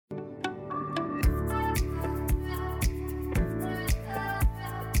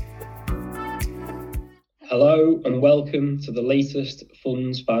Hello and welcome to the latest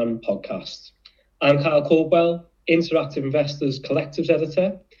Funds Fan podcast. I'm Caldwell, Interactive Investors Collectives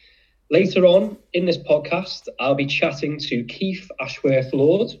Editor. Later on in this podcast, I'll be chatting to Keith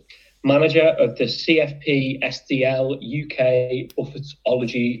Ashworth-Lord, Manager of the CFP SDL UK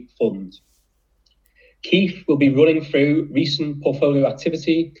Buffettology Fund. Keith will be running through recent portfolio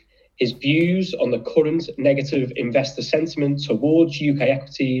activity, his views on the current negative investor sentiment towards UK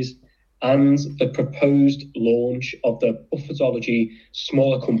equities, and the proposed launch of the Buffettology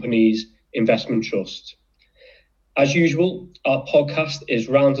Smaller Companies Investment Trust. As usual, our podcast is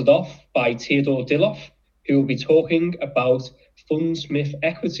rounded off by Theodore Dilloff, who will be talking about Fundsmith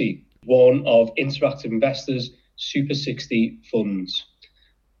Equity, one of Interactive Investors' Super 60 funds.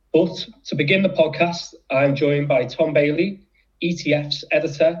 But to begin the podcast, I'm joined by Tom Bailey, ETFs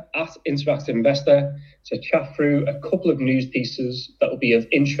editor at Interactive Investor, to chat through a couple of news pieces that will be of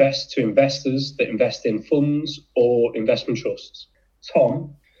interest to investors that invest in funds or investment trusts.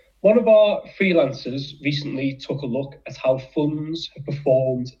 Tom, one of our freelancers recently took a look at how funds have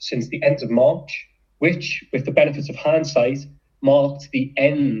performed since the end of March, which, with the benefit of hindsight, marked the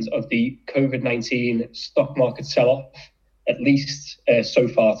end of the COVID-19 stock market sell-off, at least so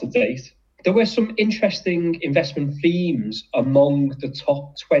far to date. There were some interesting investment themes among the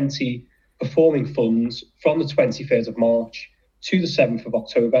top 20 performing funds from the 23rd of March to the 7th of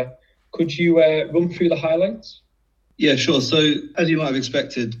October. Could you run through the highlights? Yeah, sure. So as you might have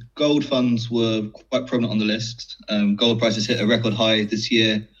expected, gold funds were quite prominent on the list. Gold prices hit a record high this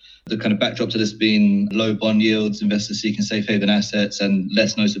year. The kind of backdrop to this being low bond yields, investors seeking safe haven assets, and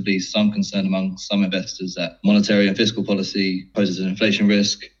less notably some concern among some investors that monetary and fiscal policy poses an inflation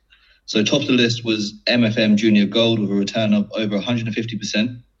risk. So top of the list was MFM Junior Gold with a return of over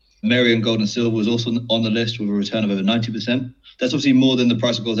 150%. Merian Gold and Silver was also on the list with a return of over 90%. That's obviously more than the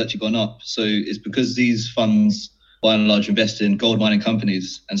price of gold has actually gone up. So it's because these funds, by and large, invest in gold mining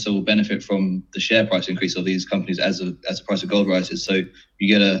companies, and so will benefit from the share price increase of these companies as the price of gold rises. So you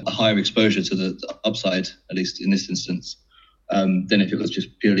get a higher exposure to the upside, at least in this instance, than if it was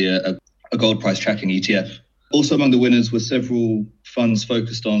just purely a gold price tracking ETF. Also among the winners were several funds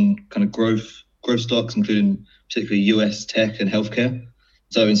focused on kind of growth stocks, including particularly US tech and healthcare.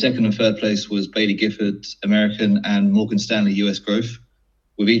 So in second and third place was Bailey Gifford American and Morgan Stanley US Growth,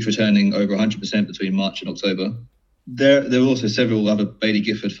 with each returning over 100% between March and October. There were also several other Bailey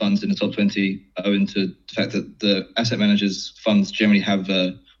Gifford funds in the top 20, owing to the fact that the asset managers' funds generally have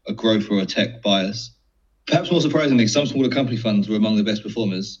a growth or a tech bias. Perhaps more surprisingly, some smaller company funds were among the best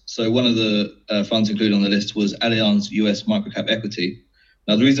performers. So one of the funds included on the list was Allianz US Microcap Equity.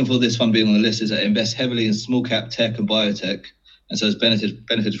 Now, the reason for this fund being on the list is that it invests heavily in small cap tech and biotech, and so it's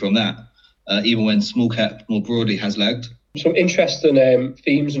benefited from that, even when small cap more broadly has lagged. Some interesting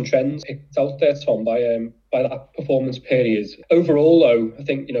themes and trends picked out there, Tom, by that performance period. Overall, though, I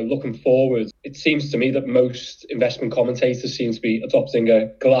think, looking forward, it seems to me that most investment commentators seem to be adopting a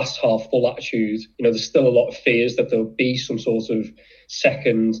glass half full attitude. There's still a lot of fears that there'll be some sort of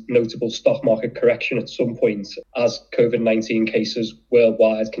second notable stock market correction at some point as COVID-19 cases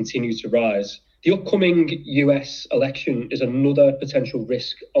worldwide continue to rise. The upcoming US election is another potential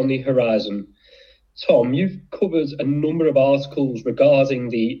risk on the horizon. Tom, you've covered a number of articles regarding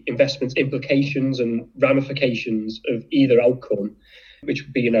the investment implications and ramifications of either outcome, which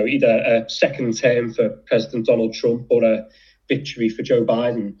would be, either a second term for President Donald Trump or a victory for Joe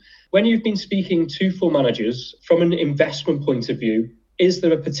Biden. When you've been speaking to fund managers, from an investment point of view, is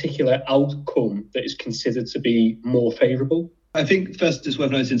there a particular outcome that is considered to be more favourable? I think first it's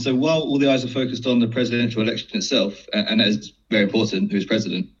worth noting, so while all the eyes are focused on the presidential election itself, and that is very important, who's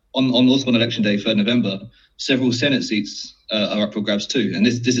president, on election day, 3rd November, several Senate seats are up for grabs too, and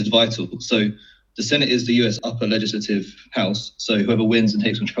this is vital. So the Senate is the US upper legislative house, so whoever wins and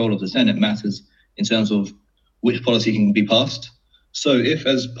takes control of the Senate matters in terms of which policy can be passed. So if,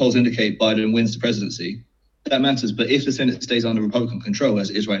 as polls indicate, Biden wins the presidency, that matters, but if the Senate stays under Republican control, as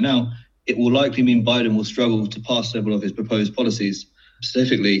it is right now, it will likely mean Biden will struggle to pass several of his proposed policies,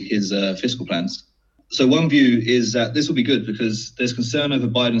 specifically his fiscal plans. So one view is that this will be good because there's concern over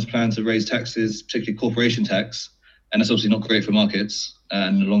Biden's plan to raise taxes, particularly corporation tax, and that's obviously not great for markets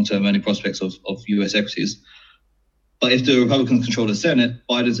and the long-term earning prospects of US equities. But if the Republicans control the Senate,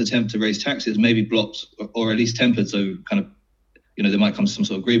 Biden's attempt to raise taxes may be blocked or at least tempered. So kind of, there might come to some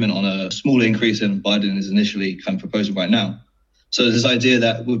sort of agreement on a smaller increase than Biden is initially kind of proposing right now. So there's this idea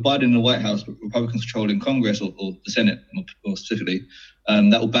that with Biden in the White House, Republicans controlling Congress or the Senate more specifically,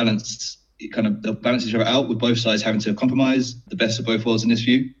 that will balance they'll balance each other out with both sides having to compromise the best of both worlds in this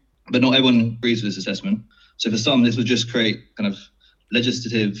view. But not everyone agrees with this assessment. So for some, this will just create kind of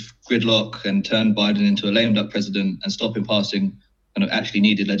legislative gridlock and turn Biden into a lame duck president and stop him passing kind of actually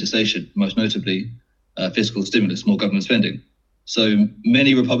needed legislation, most notably fiscal stimulus, more government spending. So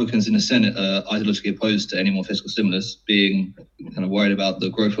many Republicans in the Senate are ideologically opposed to any more fiscal stimulus, being kind of worried about the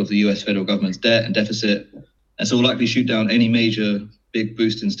growth of the US federal government's debt and deficit, and so will likely shoot down any major big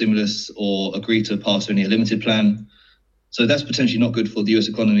boost in stimulus or agree to pass only a limited plan. So that's potentially not good for the US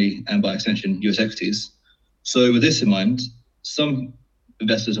economy and by extension, US equities. So with this in mind, some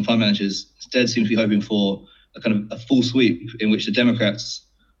investors and fund managers instead seem to be hoping for a kind of a full sweep in which the Democrats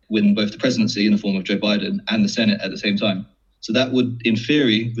win both the presidency in the form of Joe Biden and the Senate at the same time. So that would, in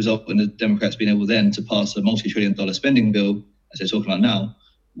theory, result in the Democrats being able then to pass a multi-trillion-dollar spending bill, as they're talking about now,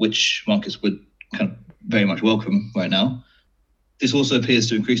 which markets would kind of very much welcome right now. This also appears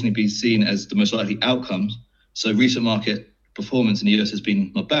to increasingly be seen as the most likely outcome. So recent market performance in the US has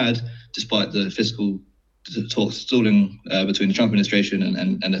been not bad, despite the fiscal talks stalling between the Trump administration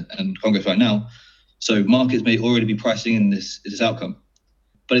and Congress right now. So markets may already be pricing in this outcome.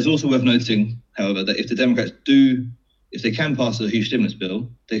 But it's also worth noting, however, that if the Democrats if they can pass a huge stimulus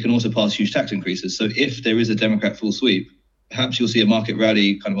bill, they can also pass huge tax increases. So if there is a Democrat full sweep, perhaps you'll see a market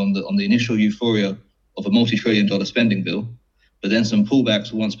rally kind of on the initial euphoria of a multi-trillion-dollar spending bill, but then some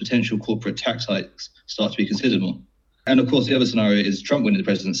pullbacks once potential corporate tax hikes start to be considered more. And of course, the other scenario is Trump winning the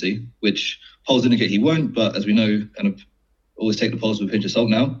presidency, which polls indicate he won't, but as we know, kind of always take the polls with a pinch of salt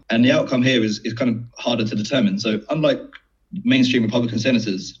now. And the outcome here is kind of harder to determine. So unlike mainstream Republican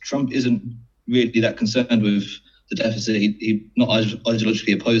senators, Trump isn't really that concerned with the deficit. He's not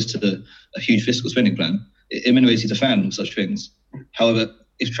ideologically opposed to a huge fiscal spending plan. In many ways, he's a fan of such things. However,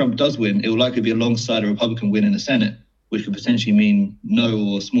 if Trump does win, it will likely be alongside a Republican win in the Senate, which could potentially mean no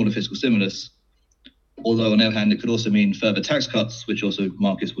or smaller fiscal stimulus. Although on the other hand, it could also mean further tax cuts, which also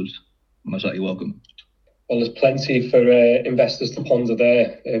markets would most likely welcome. Well, there's plenty for investors to ponder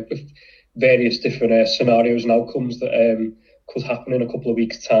there, with various different scenarios and outcomes that could happen in a couple of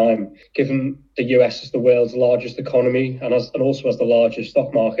weeks' time. Given the US is the world's largest economy and also as the largest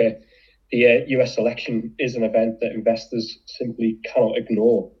stock market, the US election is an event that investors simply cannot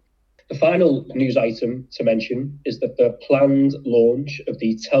ignore. The final news item to mention is that the planned launch of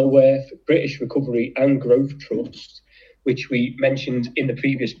the Caldwell British Recovery and Growth Trust, which we mentioned in the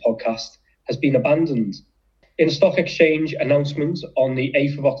previous podcast, has been abandoned. In a stock exchange announcement on the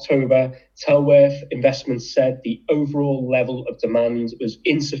 8th of October, Caldwell Investments said the overall level of demand was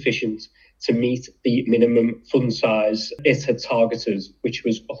insufficient to meet the minimum fund size it had targeted, which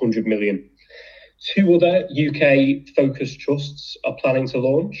was 100 million. Two other UK-focused trusts are planning to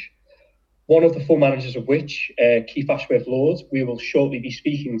launch, one of the fund managers of which, Keith Ashworth-Lord, we will shortly be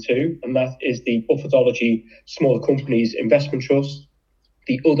speaking to, and that is the Buffettology Smaller Companies Investment Trust.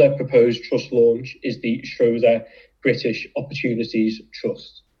 The other proposed trust launch is the Schroeder British Opportunities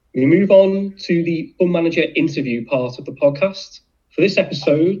Trust. We move on to the fund manager interview part of the podcast. For this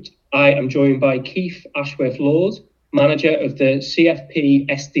episode, I am joined by Keith Ashworth-Lord, manager of the CFP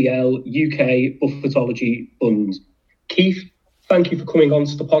SDL UK Buffettology Fund. Keith, thank you for coming on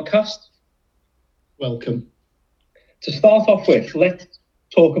to the podcast. Welcome. To start off with, let's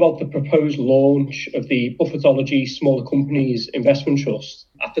talk about the proposed launch of the Buffettology Smaller Companies Investment Trust.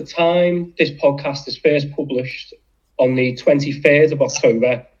 At the time this podcast is first published, on the 23rd of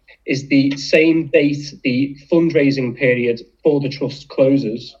October, is the same date the fundraising period for the trust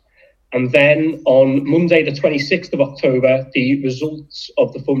closes. And then on Monday, the 26th of October, the results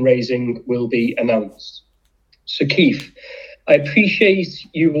of the fundraising will be announced. So Keith, I appreciate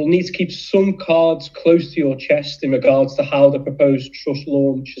you will need to keep some cards close to your chest in regards to how the proposed trust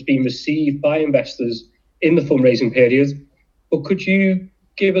launch has been received by investors in the fundraising period. But could you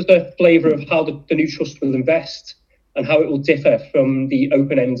give us a flavour of how the new trust will invest and how it will differ from the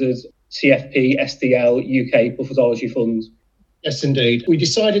open-ended CFP SDL UK Buffettology Fund? Yes, indeed. We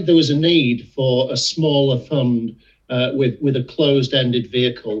decided there was a need for a smaller fund with a closed-ended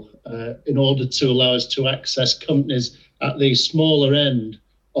vehicle in order to allow us to access companies at the smaller end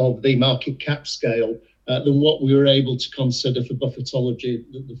of the market cap scale than what we were able to consider for Buffettology,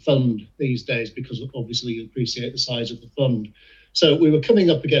 the fund these days, because obviously you appreciate the size of the fund. So we were coming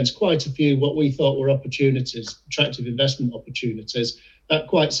up against quite a few what we thought were opportunities, attractive investment opportunities, that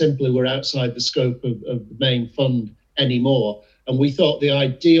quite simply were outside the scope of the main fund anymore. And we thought the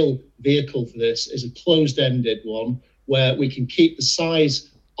ideal vehicle for this is a closed-ended one where we can keep the size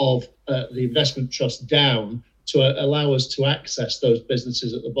of the investment trust down to allow us to access those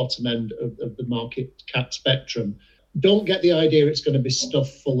businesses at the bottom end of the market cap spectrum. Don't get the idea it's going to be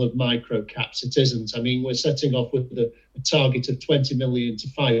stuffed full of micro caps. It isn't. I mean, we're setting off with a target of 20 million to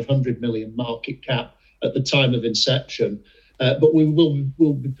 500 million market cap at the time of inception. But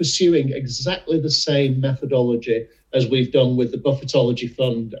we'll be pursuing exactly the same methodology as we've done with the Buffettology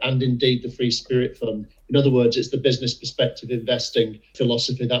Fund and indeed the Free Spirit Fund. In other words, it's the business perspective investing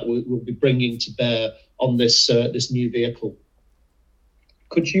philosophy that we'll be bringing to bear on this new vehicle.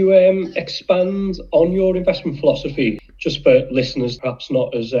 Could you expand on your investment philosophy, just for listeners perhaps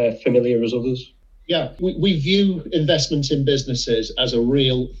not as familiar as others? Yeah, we view investment in businesses as a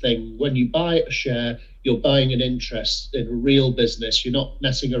real thing. When you buy a share, you're buying an interest in a real business. You're not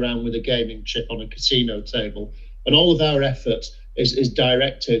messing around with a gaming chip on a casino table. And all of our effort is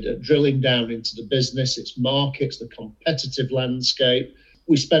directed at drilling down into the business, its markets, the competitive landscape.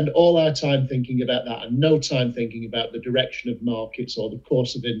 We spend all our time thinking about that and no time thinking about the direction of markets or the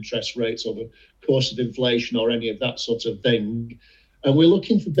course of interest rates or the course of inflation or any of that sort of thing. And we're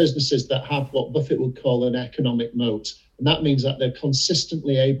looking for businesses that have what Buffett would call an economic moat. And that means that they're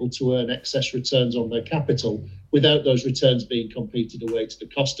consistently able to earn excess returns on their capital without those returns being competed away to the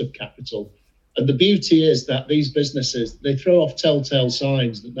cost of capital. And the beauty is that these businesses, they throw off telltale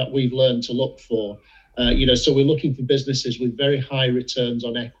signs that we've learned to look for. So we're looking for businesses with very high returns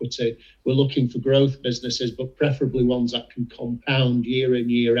on equity. We're looking for growth businesses, but preferably ones that can compound year in,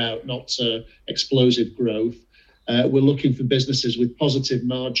 year out, not explosive growth. We're looking for businesses with positive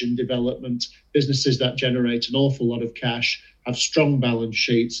margin development, businesses that generate an awful lot of cash, have strong balance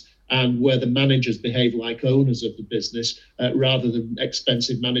sheets, and where the managers behave like owners of the business rather than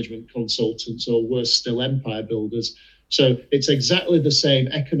expensive management consultants or worse still empire builders. So it's exactly the same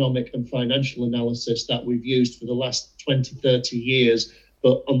economic and financial analysis that we've used for the last 20, 30 years,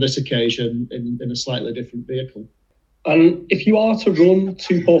 but on this occasion in a slightly different vehicle. And if you are to run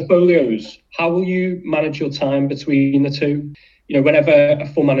two portfolios, how will you manage your time between the two? Whenever a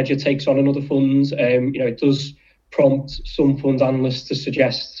fund manager takes on another fund, it does prompt some fund analysts to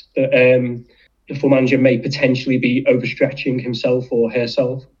suggest that the fund manager may potentially be overstretching himself or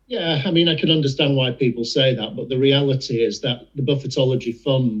herself. Yeah, I mean, I can understand why people say that, but the reality is that the Buffettology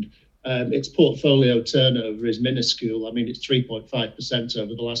Fund, its portfolio turnover is minuscule. I mean, it's 3.5%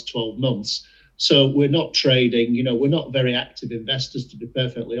 over the last 12 months. So we're not trading, we're not very active investors, to be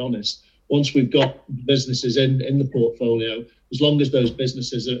perfectly honest. Once we've got businesses in the portfolio, as long as those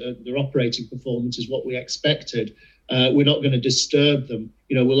businesses, their operating performance is what we expected, we're not going to disturb them.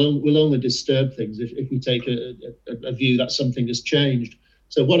 We'll only disturb things if we take a view that something has changed.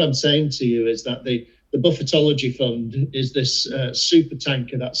 So what I'm saying to you is that the Buffettology Fund is this super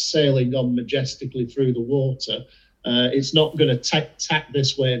tanker that's sailing on majestically through the water. It's not going to tack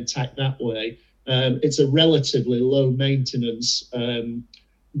this way and tack that way. It's a relatively low maintenance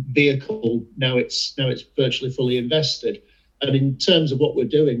vehicle. Now it's virtually fully invested. And in terms of what we're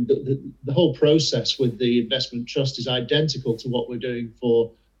doing, the whole process with the investment trust is identical to what we're doing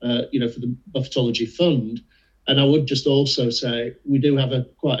for the Buffettology Fund. And I would just also say we do have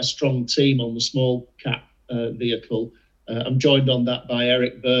quite a strong team on the small cap vehicle. I'm joined on that by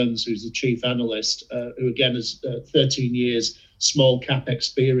Eric Burns, who's the chief analyst, who again has 13 years small cap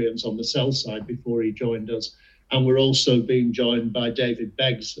experience on the sell side before he joined us. And we're also being joined by David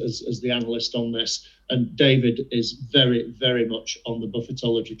Beggs as the analyst on this. And David is very, very much on the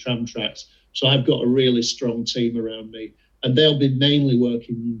Buffettology tram tracks. So I've got a really strong team around me. And they'll be mainly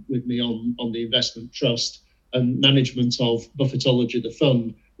working with me on the investment trust, and management of Buffettology, the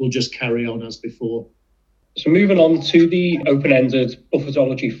fund, will just carry on as before. So moving on to the open-ended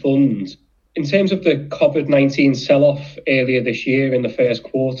Buffettology Fund. In terms of the COVID-19 sell-off earlier this year in the first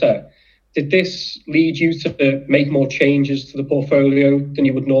quarter, did this lead you to make more changes to the portfolio than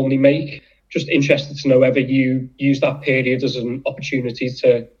you would normally make? Just interested to know whether you used that period as an opportunity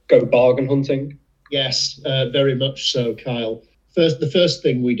to go bargain hunting. Yes, very much so, Kyle. The first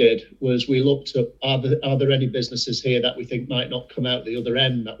thing we did was we looked at are there any businesses here that we think might not come out the other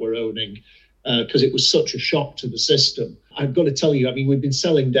end that we're owning, because it was such a shock to the system. I've got to tell you, I mean, we've been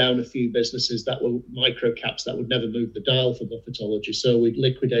selling down a few businesses that were micro caps that would never move the dial for Buffettology. So we'd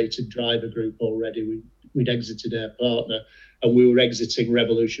liquidated Driver Group already. We'd exited Air Partner, and we were exiting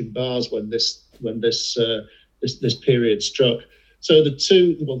Revolution Bars when this period struck. So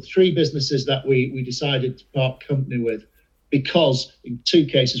the three businesses that we decided to part company with, because in two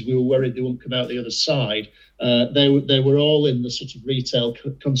cases we were worried they wouldn't come out the other side. They were all in the sort of retail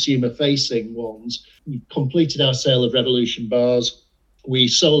consumer-facing ones. We completed our sale of Revolution Bars. We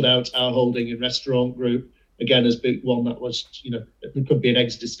sold out our holding in Restaurant Group, again, as big one that was, there could be an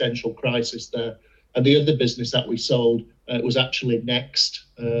existential crisis there. And the other business that we sold was actually Next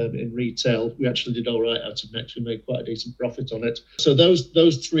in retail. We actually did all right out of Next. We made quite a decent profit on it. So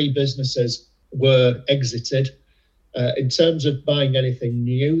those three businesses were exited. In terms of buying anything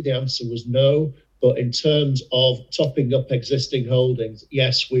new, the answer was no. But in terms of topping up existing holdings,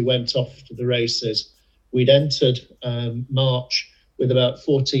 yes, we went off to the races. We'd entered March with about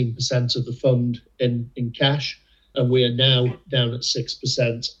 14% of the fund in cash, and we are now down at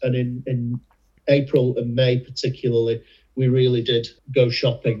 6%. And in April and May particularly, we really did go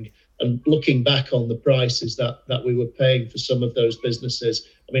shopping. And looking back on the prices that we were paying for some of those businesses,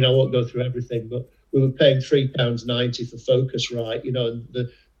 I mean, I won't go through everything, but we were paying £3.90 for Focusrite, and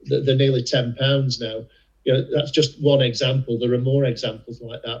they're nearly £10 now. That's just one example. There are more examples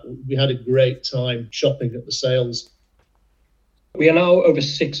like that. We had a great time shopping at the sales. We are now over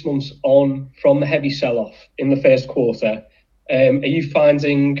 6 months on from the heavy sell-off in the first quarter. Are you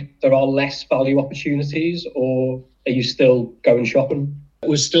finding there are less value opportunities, or are you still going shopping?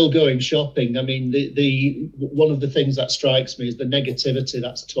 We're still going shopping. I mean, the one of the things that strikes me is the negativity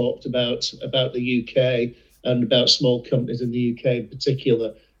that's talked about the UK and about small companies in the UK in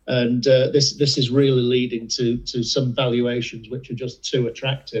particular. And this is really leading to some valuations which are just too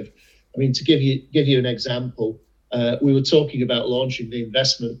attractive. I mean, to give you an example, we were talking about launching the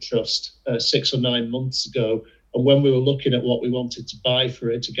investment trust 6 or 9 months ago, and when we were looking at what we wanted to buy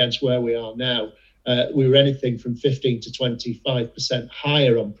for it against where we are now, we were anything from 15 to 25%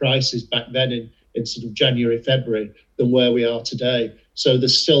 higher on prices back then in sort of January, February than where we are today. So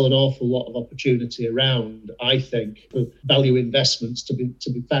there's still an awful lot of opportunity around, I think, for value investments to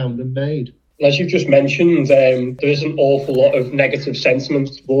be found and made. As you've just mentioned, there is an awful lot of negative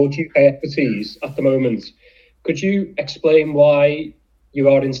sentiment towards UK equities at the moment. Could you explain why you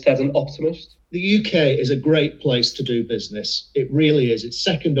are instead an optimist? The UK is a great place to do business. It really is. It's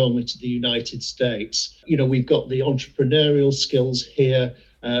second only to the United States. We've got the entrepreneurial skills here.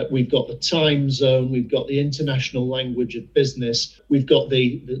 We've got the time zone. We've got the international language of business. We've got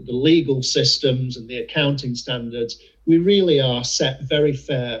the legal systems and the accounting standards. We really are set very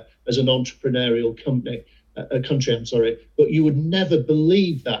fair as an entrepreneurial country. But you would never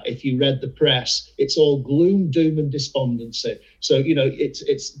believe that if you read the press. It's all gloom, doom and despondency. So,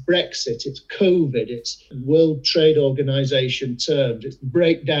 it's Brexit, it's COVID, it's World Trade Organization terms, it's the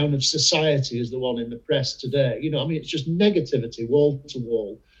breakdown of society is the one in the press today. It's just negativity wall to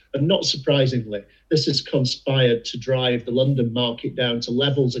wall. And not surprisingly, this has conspired to drive the London market down to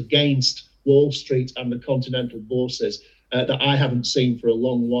levels against Wall Street and the continental bourses that I haven't seen for a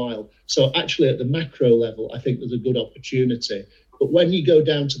long while. So actually at the macro level, I think there's a good opportunity. But when you go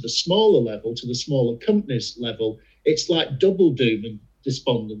down to the smaller level, to the smaller companies level, it's like double doom and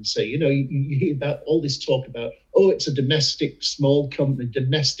despondency. You hear about all this talk about, it's a domestic small company,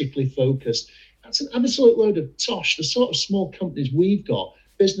 domestically focused. That's an absolute load of tosh. The sort of small companies we've got,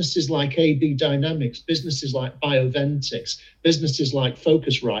 businesses like AB Dynamics, businesses like Bioventix, businesses like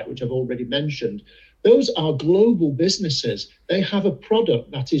Focusrite, which I've already mentioned, those are global businesses. They have a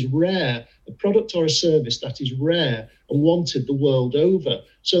product that is rare, a product or a service that is rare and wanted the world over.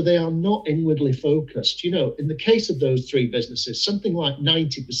 So they are not inwardly focused. In the case of those three businesses, something like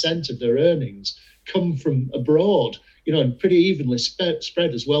 90% of their earnings come from abroad, and pretty evenly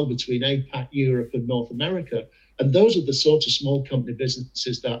spread as well between APAC, Europe and North America. And those are the sort of small company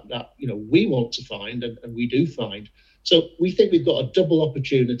businesses that we want to find and we do find. So we think we've got a double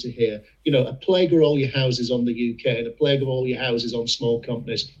opportunity here, a plague of all your houses on the UK and a plague of all your houses on small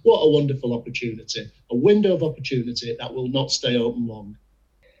companies. What a wonderful opportunity, a window of opportunity that will not stay open long.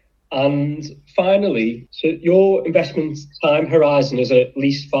 And finally, so your investment time horizon is at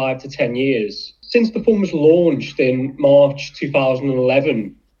least 5 to 10 years. Since the fund was launched in March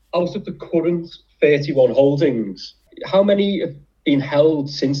 2011, out of the current 31 holdings, how many have been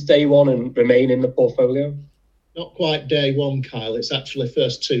held since day one and remain in the portfolio? Not quite day one, Kyle. It's actually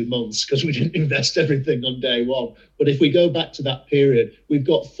first 2 months because we didn't invest everything on day one. But if we go back to that period, we've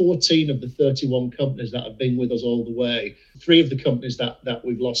got 14 of the 31 companies that have been with us all the way. 3 of the companies that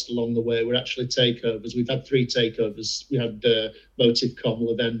we've lost along the way were actually takeovers. We've had 3 takeovers. We had Motivcom,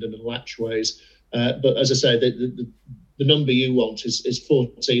 Lavendon and Latchways. But as I say, the number you want is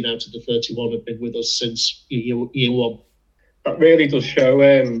 14 out of the 31 have been with us since year one. That really does show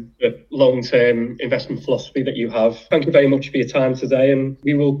the long-term investment philosophy that you have. Thank you very much for your time today, and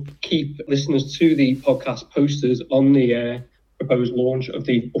we will keep listeners to the podcast posted on the proposed launch of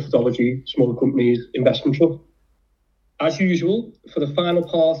the Buffettology Small Companies Investment Trust. As usual, for the final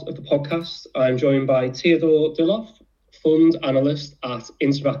part of the podcast, I'm joined by Theodore Duloff, fund analyst at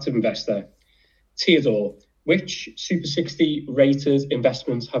Interactive Investor. Theodore, which Super 60 rated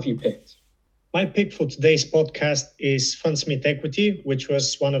investments have you picked? My pick for today's podcast is Fundsmith Equity, which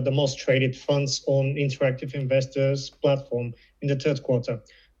was one of the most traded funds on Interactive Investor's platform in the third quarter.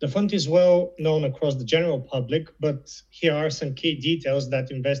 The fund is well known across the general public, but here are some key details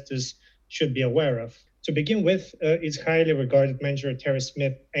that investors should be aware of. To begin with, its highly regarded manager Terry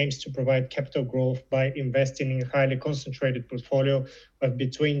Smith aims to provide capital growth by investing in a highly concentrated portfolio of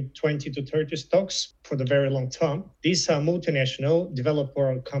between 20 to 30 stocks for the very long term. These are multinational developed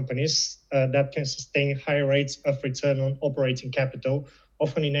world companies that can sustain high rates of return on operating capital,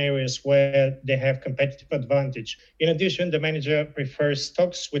 often in areas where they have competitive advantage. In addition, the manager prefers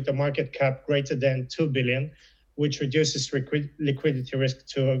stocks with a market cap greater than 2 billion, which reduces liquidity risk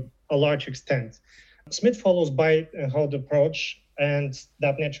to a large extent. Smith follows buy and hold approach, and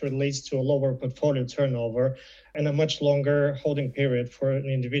that naturally leads to a lower portfolio turnover and a much longer holding period for an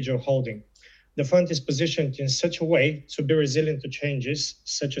individual holding. The fund is positioned in such a way to be resilient to changes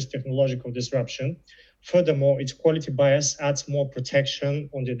such as technological disruption. Furthermore, its quality bias adds more protection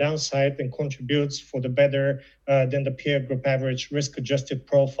on the downside and contributes for the better than the peer group average risk-adjusted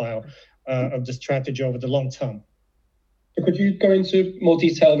profile of the strategy over the long term. Could you go into more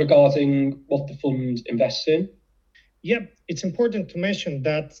detail regarding what the fund invests in? Yeah, it's important to mention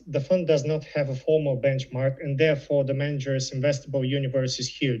that the fund does not have a formal benchmark, and therefore the manager's investable universe is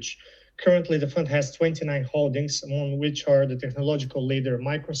huge. Currently, the fund has 29 holdings, among which are the technological leader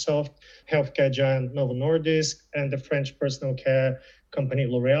Microsoft, healthcare giant Novo Nordisk, and the French personal care company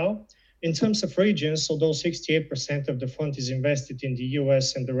L'Oréal. In terms of regions, although 68% of the fund is invested in the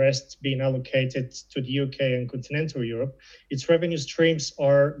US and the rest being allocated to the UK and continental Europe, its revenue streams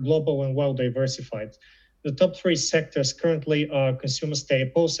are global and well diversified. The top three sectors currently are consumer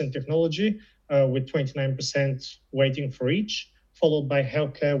staples and technology, with 29% weighting for each, followed by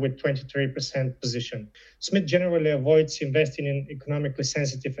healthcare with 23% position. Smith generally avoids investing in economically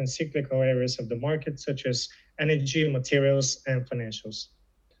sensitive and cyclical areas of the market, such as energy, materials, and financials.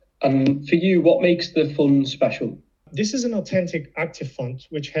 And for you, what makes the fund special? This is an authentic active fund,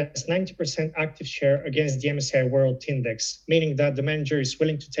 which has 90% active share against the MSCI World Index, meaning that the manager is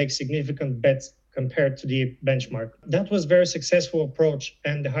willing to take significant bets compared to the benchmark. That was a very successful approach,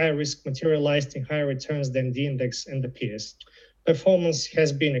 and the higher risk materialized in higher returns than the index and the peers. Performance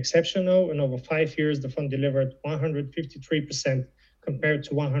has been exceptional, and over 5 years, the fund delivered 153% compared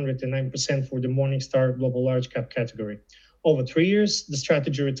to 109% for the Morningstar Global Large Cap category. Over 3 years, the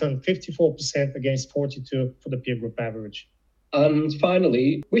strategy returned 54% against 42% for the peer group average. And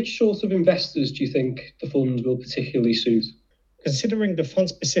finally, which sorts of investors do you think the fund will particularly suit? Considering the fund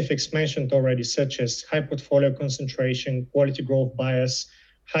specifics mentioned already, such as high portfolio concentration, quality growth bias,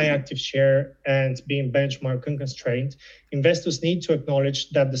 high active share, and being benchmark unconstrained, investors need to acknowledge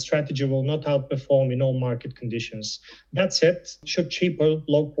that the strategy will not outperform in all market conditions. That said, should cheaper,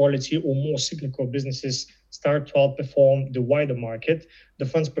 low quality, or more cyclical businesses start to outperform the wider market, the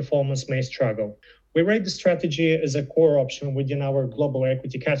fund's performance may struggle. We rate the strategy as a core option within our global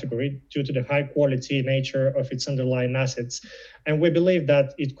equity category due to the high quality nature of its underlying assets. And we believe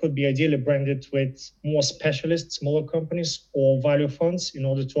that it could be ideally branded with more specialist, smaller companies or value funds in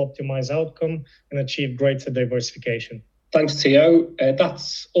order to optimize outcome and achieve greater diversification. Thanks, Theo.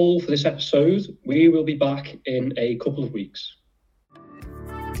 That's all for this episode. We will be back in a couple of weeks.